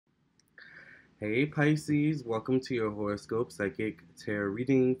Hey Pisces, welcome to your Horoscope Psychic Tarot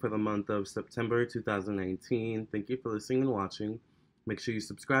reading for the month of September 2019. Thank you for listening and watching. Make sure you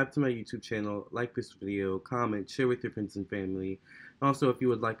subscribe to my YouTube channel, like this video, comment, share with your friends and family. Also, if you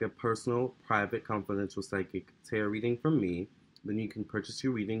would like a personal, private, confidential psychic tarot reading from me, then you can purchase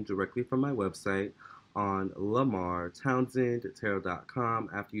your reading directly from my website on Lamarr Townsend Tarot.com.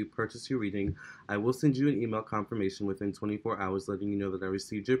 After you purchase your reading, I will send you an email confirmation within 24 hours letting you know that I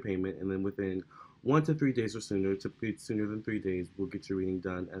received your payment, and then within 1 to 3 days or sooner, typically sooner than 3 days, we'll get your reading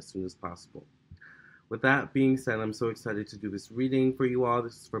done as soon as possible. With that being said, I'm so excited to do this reading for you all.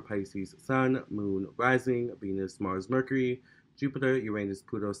 This is for Pisces Sun, Moon, Rising, Venus, Mars, Mercury, Jupiter, Uranus,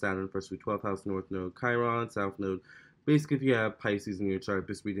 Pluto, Saturn, first through 12th house, North Node, Chiron, South Node. Basically, if you have Pisces in your chart,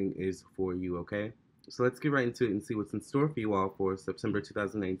 this reading is for you, okay? So let's get right into it and see what's in store for you all for September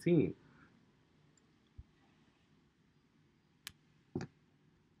 2019.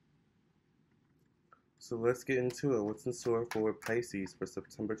 So let's get into it. What's in store for Pisces for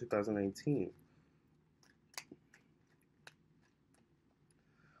September 2019?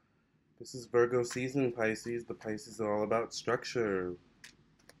 This is Virgo season, Pisces. The Pisces are all about structure,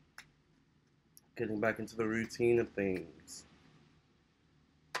 getting back into the routine of things.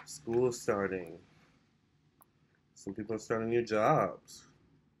 School is starting. Some people are starting new jobs.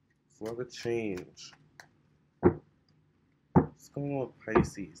 It's a lot of change. What's going on with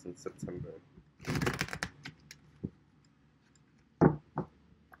Pisces in September?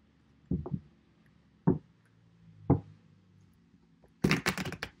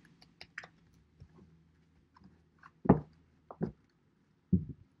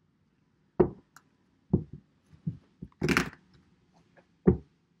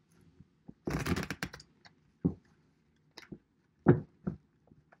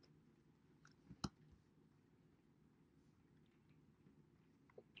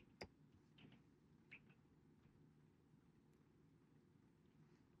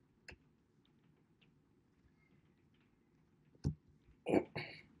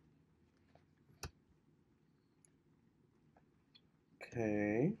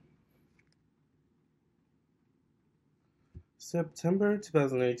 Okay. September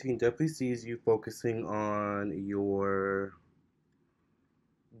 2018 definitely sees you focusing on your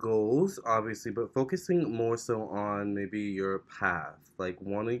goals, obviously, but focusing more so on maybe your path, like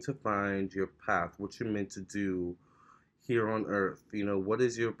wanting to find your path, what you're meant to do here on earth. You know, what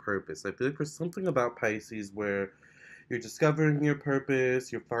is your purpose? I feel like there's something about Pisces where you're discovering your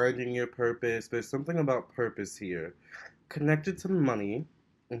purpose, you're finding your purpose. There's something about purpose here connected to money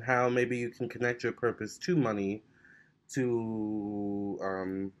and how maybe you can connect your purpose to money to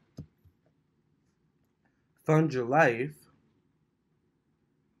fund your life.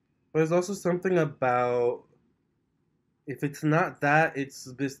 But there's also something about, if it's not that, it's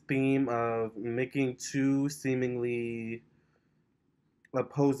this theme of making two seemingly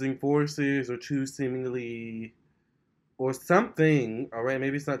opposing forces or two seemingly, or something, all right?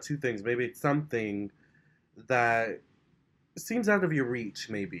 Maybe it's not two things, maybe it's something that seems out of your reach,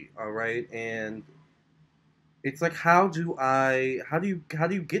 maybe, all right? And it's like, how do you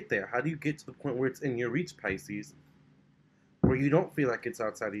get there? How do you get to the point where it's in your reach, Pisces, where you don't feel like it's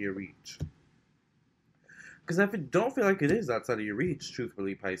outside of your reach? Because if it don't feel like it is outside of your reach,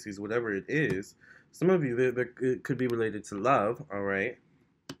 truthfully, Pisces, whatever it is, some of you, it could be related to love, all right?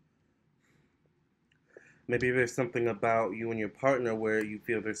 Maybe there's something about you and your partner where you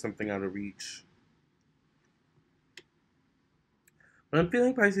feel there's something out of reach. But I'm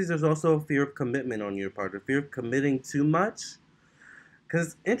feeling, Pisces, there's also a fear of commitment on your part, a fear of committing too much.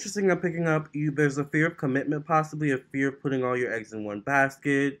 Because interesting, I'm picking up there's a fear of commitment, possibly a fear of putting all your eggs in one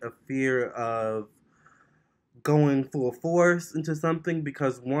basket, a fear of going full force into something.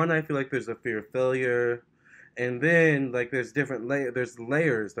 Because one, I feel like there's a fear of failure, and then like there's different there's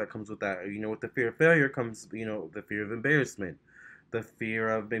layers that comes with that. You know, with the fear of failure comes, you know, the fear of embarrassment, the fear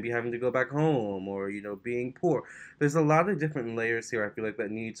of maybe having to go back home, or, you know, being poor. There's a lot of different layers here, I feel like,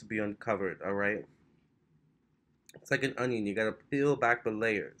 that need to be uncovered, all right? It's like an onion, you gotta peel back the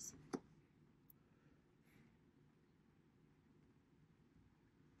layers.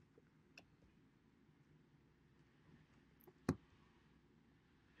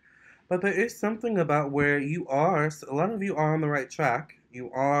 But there is something about where you are, a lot of you are on the right track.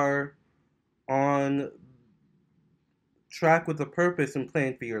 You are on track with a purpose and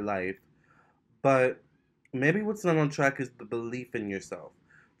plan for your life. But maybe what's not on track is the belief in yourself.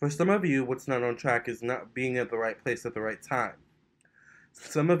 For some of you, what's not on track is not being at the right place at the right time.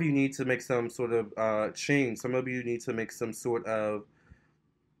 Some of you need to make some sort of change. Some of you need to make some sort of,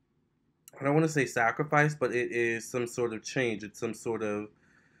 I don't want to say sacrifice, but it is some sort of change. It's some sort of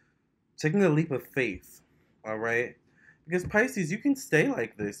taking a leap of faith, all right? Because Pisces, you can stay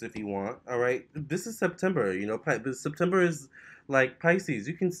like this if you want, all right? This is September, you know, September is like Pisces.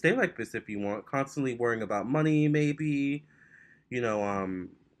 You can stay like this if you want, constantly worrying about money, maybe, you know,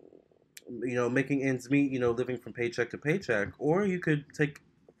 making ends meet, living from paycheck to paycheck, or you could take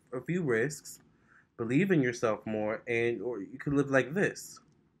a few risks, believe in yourself more, and or you could live like this,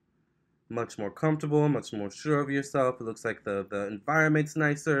 much more comfortable, much more sure of yourself. It looks like the environment's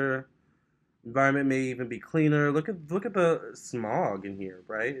nicer. Environment may even be cleaner. Look at the smog in here,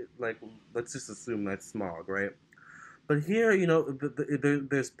 right? Like, let's just assume that's smog, right? But here,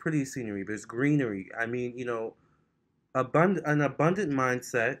 there's pretty scenery. There's greenery. I mean, an abundant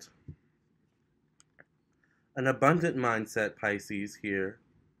mindset, Pisces here,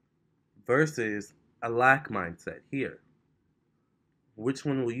 versus a lack mindset here. Which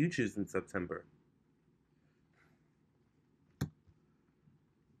one will you choose in September?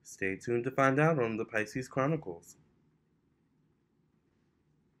 Stay tuned to find out on the Pisces Chronicles.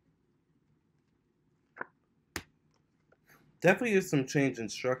 Definitely is some change in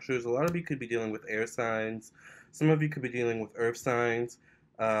structures. A lot of you could be dealing with air signs. Some of you could be dealing with earth signs.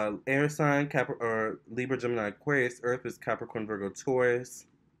 Air sign, or Libra, Gemini, Aquarius. Earth is Capricorn, Virgo, Taurus.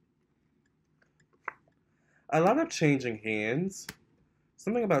 A lot of changing hands.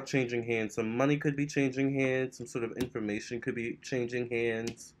 Something about changing hands. Some money could be changing hands. Some sort of information could be changing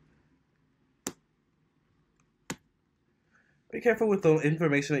hands. Be careful with the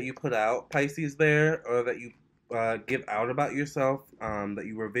information that you put out, Pisces, there, or that you give out about yourself, that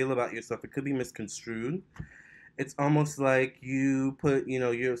you reveal about yourself. It could be misconstrued. It's almost like you put,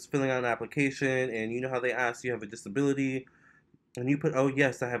 you're filling out an application, and you know how they ask you have a disability, and you put, oh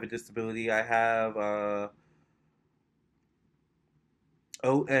yes, I have a disability. I have,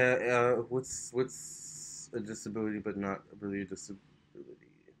 what's a disability, but not really a disability?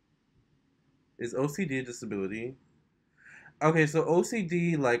 Is OCD a disability? Okay, so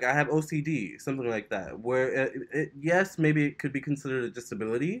OCD, like I have OCD, something like that, where yes, maybe it could be considered a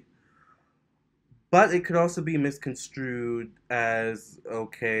disability, but it could also be misconstrued as,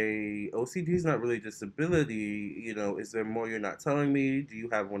 okay, OCD is not really a disability. Is there more you're not telling me? Do you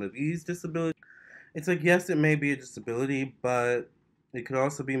have one of these disabilities? It's like, yes, it may be a disability, but it could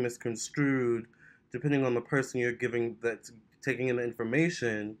also be misconstrued depending on the person you're giving that's taking in the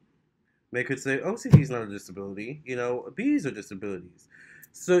information. They could say OCD is not a disability. These are disabilities.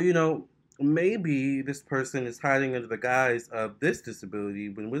 So, maybe this person is hiding under the guise of this disability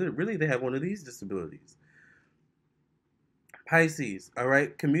when really they have one of these disabilities. Pisces, all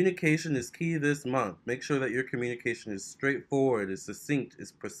right, communication is key this month. Make sure that your communication is straightforward, is succinct,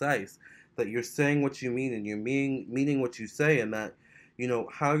 is precise, that you're saying what you mean and you're meaning what you say, and that,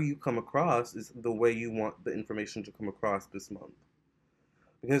 how you come across is the way you want the information to come across this month.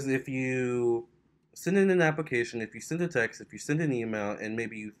 Because if you send in an application, if you send a text, if you send an email, and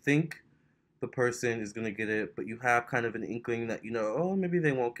maybe you think the person is going to get it, but you have kind of an inkling that, oh, maybe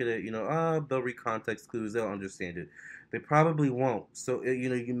they won't get it, they'll read context clues, they'll understand it. They probably won't. So,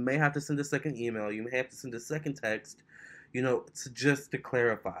 you may have to send a second email, you may have to send a second text, to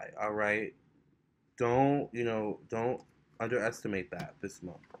clarify, all right? Don't underestimate that this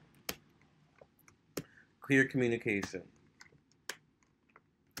month. Clear communication.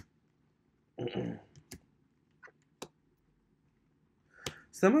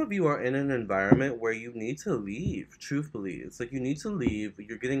 Some of you are in an environment where you need to leave, truthfully. It's like you need to leave.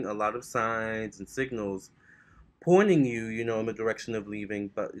 You're getting a lot of signs and signals pointing you, in the direction of leaving,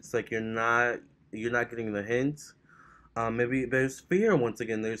 but it's like you're not getting the hint. Maybe there's fear once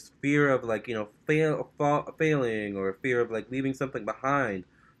again. There's fear of like, failing, or fear of like leaving something behind.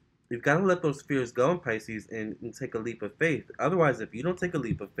 You've got to let those fears go in Pisces, and take a leap of faith. Otherwise, if you don't take a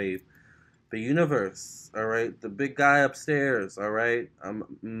leap of faith, the universe, all right, the big guy upstairs, all right,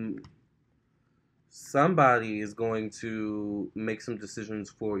 somebody is going to make some decisions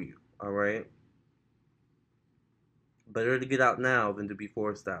for you, all right? Better to get out now than to be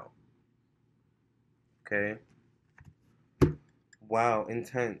forced out, okay? Wow,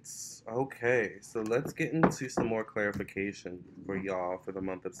 intense. Okay, so let's get into some more clarification for y'all for the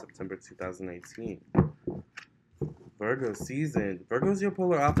month of September 2018. Virgo season. Virgo's your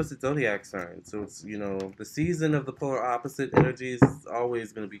polar opposite zodiac sign. So it's, the season of the polar opposite energies is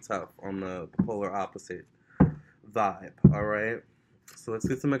always going to be tough on the polar opposite vibe. All right. So let's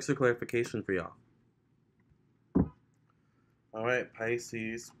get some extra clarification for y'all. All right,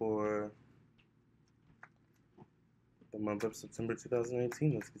 Pisces, for the month of September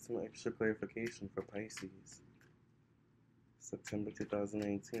 2018. Let's get some extra clarification for Pisces. September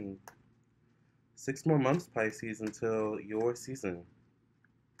 2018. 6 more months, Pisces, until your season.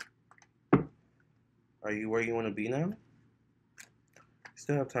 Are you where you want to be now? You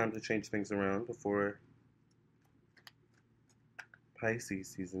still have time to change things around before Pisces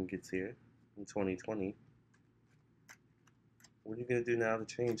season gets here in 2020. What are you going to do now to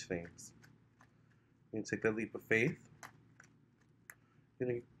change things? You're going to take that leap of faith? You're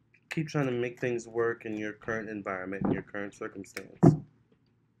going to keep trying to make things work in your current environment, in your current circumstance.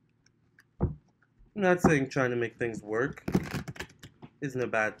 I'm not saying trying to make things work isn't a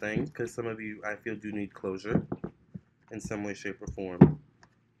bad thing, because some of you, I feel, do need closure in some way, shape, or form.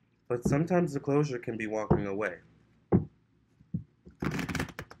 But sometimes the closure can be walking away.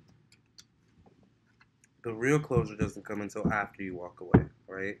 The real closure doesn't come until after you walk away,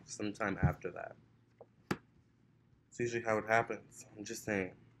 right? Sometime after that. It's usually how it happens. I'm just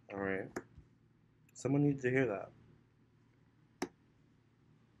saying, alright? Someone needs to hear that.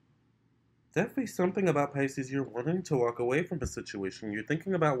 Definitely something about Pisces. You're wanting to walk away from a situation. You're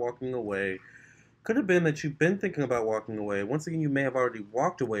thinking about walking away. Could have been that you've been thinking about walking away. Once again, you may have already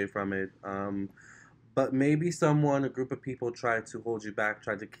walked away from it. But maybe someone, a group of people tried to hold you back,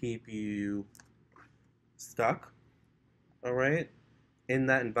 tried to keep you stuck, alright? In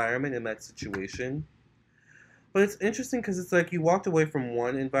that environment, in that situation. But it's interesting because it's like you walked away from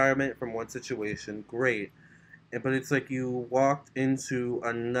one environment, from one situation, great. But it's like you walked into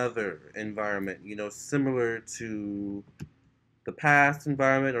another environment, you know, similar to the past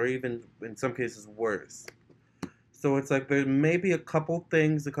environment, or even in some cases worse. So it's like there may be a couple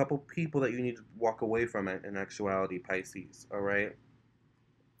things, a couple people that you need to walk away from it in actuality, Pisces, alright?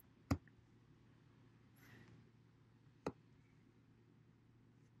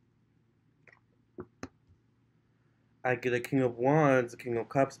 I get a King of Wands, a King of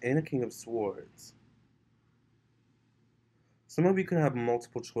Cups, and a King of Swords. Some of you can have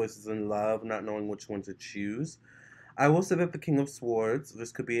multiple choices in love, not knowing which one to choose. I will say that the King of Swords,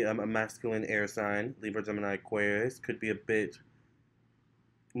 this could be a masculine air sign, Libra, Gemini, Aquarius, could be a bit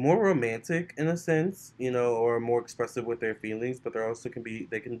more romantic in a sense, you know, or more expressive with their feelings, but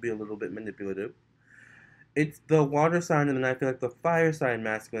they can be a little bit manipulative. It's the water sign, and then I feel like the fire sign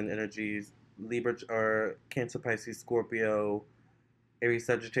masculine energies, Libra or Cancer, Pisces, Scorpio, Aries,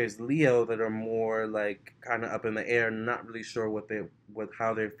 Sagittarius, Leo, that are more like kind of up in the air, not really sure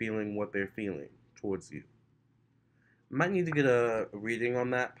how they're feeling, what they're feeling towards you. Might need to get a reading on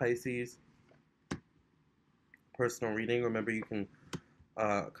that, Pisces. Personal reading. Remember, you can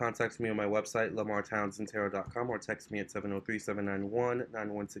contact me on my website, lamarrtownsendtarot.com, or text me at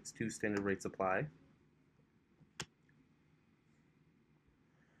 703-791-9162. Standard rates apply.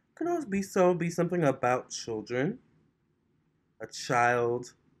 Could also be something about children. A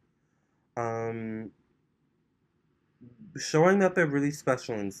child. Showing that they're really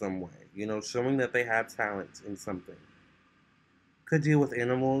special in some way. You know, showing that they have talent in something. Could deal with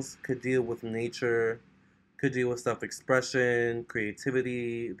animals, could deal with nature, could deal with self-expression,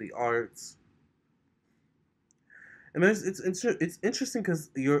 creativity, the arts. And it's interesting because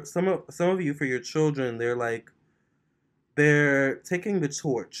some of you, for your children, they're taking the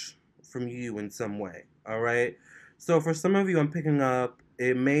torch from you in some way. All right. So for some of you, I'm picking up,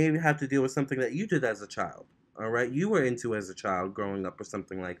 it may have to deal with something that you did as a child. All right, you were into as a child growing up or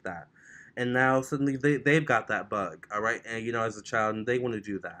something like that, and now suddenly they've got that bug. All right, and you know, as a child, and they want to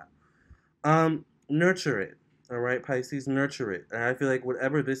do that. Nurture it. All right, Pisces, nurture it. And I feel like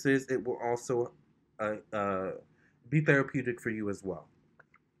whatever this is, it will also be therapeutic for you as well.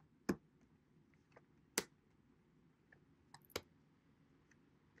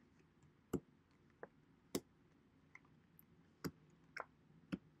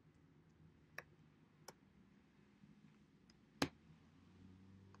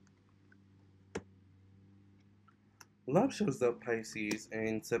 Love shows up, Pisces,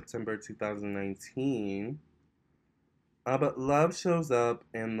 in September 2019. But love shows up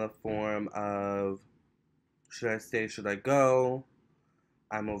in the form of, should I stay, should I go?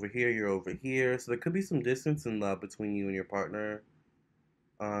 I'm over here, you're over here. So there could be some distance in love between you and your partner.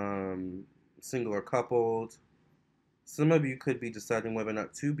 Single or coupled. Some of you could be deciding whether or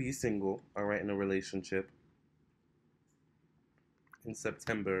not to be single, alright, in a relationship in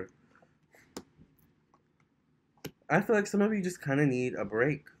September. I feel like some of you just kind of need a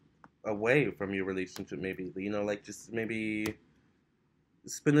break away from your relationship, maybe. You know, like just maybe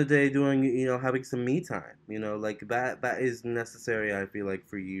spend a day doing, you know, having some me time. You know, like that is necessary, I feel like,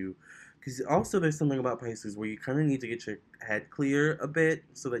 for you. Because also there's something about Pisces where you kind of need to get your head clear a bit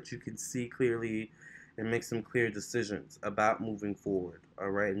so that you can see clearly and make some clear decisions about moving forward,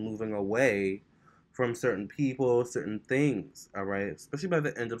 all right, and moving away from certain people, certain things, all right, especially by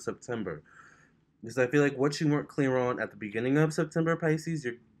the end of September. Because I feel like what you weren't clear on at the beginning of September, Pisces,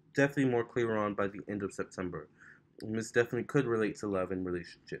 definitely more clearer on by the end of September. And this definitely could relate to love and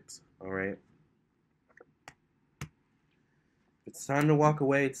relationships. All right. If it's time to walk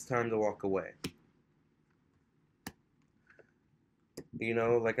away, it's time to walk away. You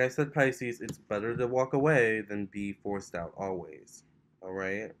know, like I said, Pisces, it's better to walk away than be forced out always. All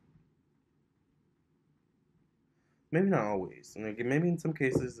right. Maybe not always. And again, maybe in some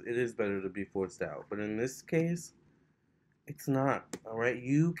cases it is better to be forced out. But in this case, it's not. All right.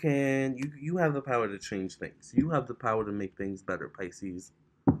 You have the power to change things. You have the power to make things better, Pisces.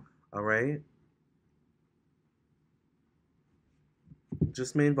 All right. It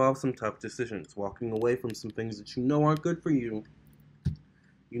just may involve some tough decisions, walking away from some things that you know aren't good for you.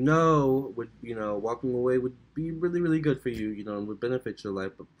 Walking away would be really, really good for you, and would benefit your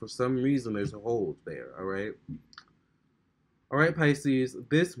life, but for some reason there's a hold there, all right? All right, Pisces,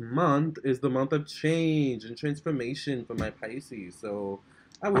 this month is the month of change and transformation for my Pisces, so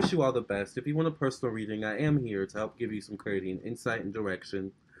I wish you all the best. If you want a personal reading, I am here to help give you some clarity and insight and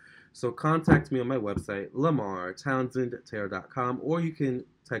direction. So contact me on my website, lamarrtownsendtarot.com, or you can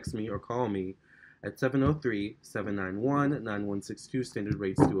text me or call me at 703-791-9162. Standard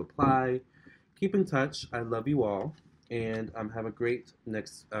rates do apply. Keep in touch. I love you all, and have a great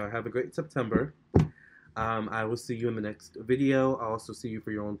September. I will see you in the next video. I'll also see you for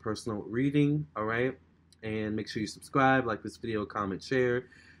your own personal reading. All right, and make sure you subscribe, like this video, comment, share.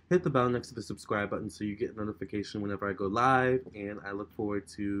 Hit the bell next to the subscribe button so you get a notification whenever I go live, and I look forward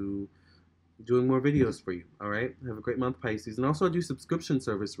to doing more videos for you. All right, have a great month, Pisces. And also I do subscription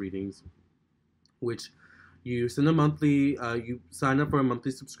service readings, which you send a monthly, you sign up for a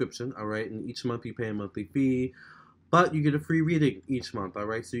monthly subscription, all right, and each month you pay a monthly fee, but you get a free reading each month, all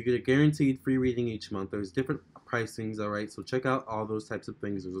right, so you get a guaranteed free reading each month. There's different pricings, all right, so check out all those types of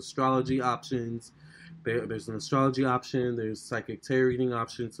things. There's astrology options, there's an astrology option, there's psychic tarot reading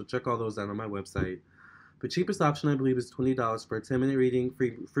options, so check all those out on my website. The cheapest option, I believe, is $20 for a 10-minute reading,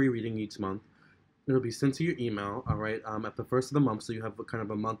 free reading each month. It'll be sent to your email, all right, at the first of the month, so you have kind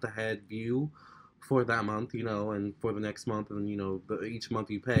of a month ahead view for that month, and for the next month, and each month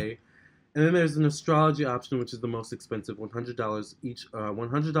you pay. And then there's an astrology option, which is the most expensive,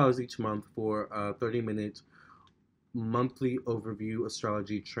 $100 each month for a 30-minute monthly overview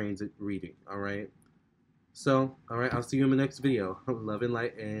astrology transit reading. All right. So, all right, I'll see you in the next video. Love and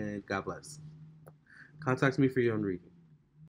light, and God bless. Contact me for your own reading.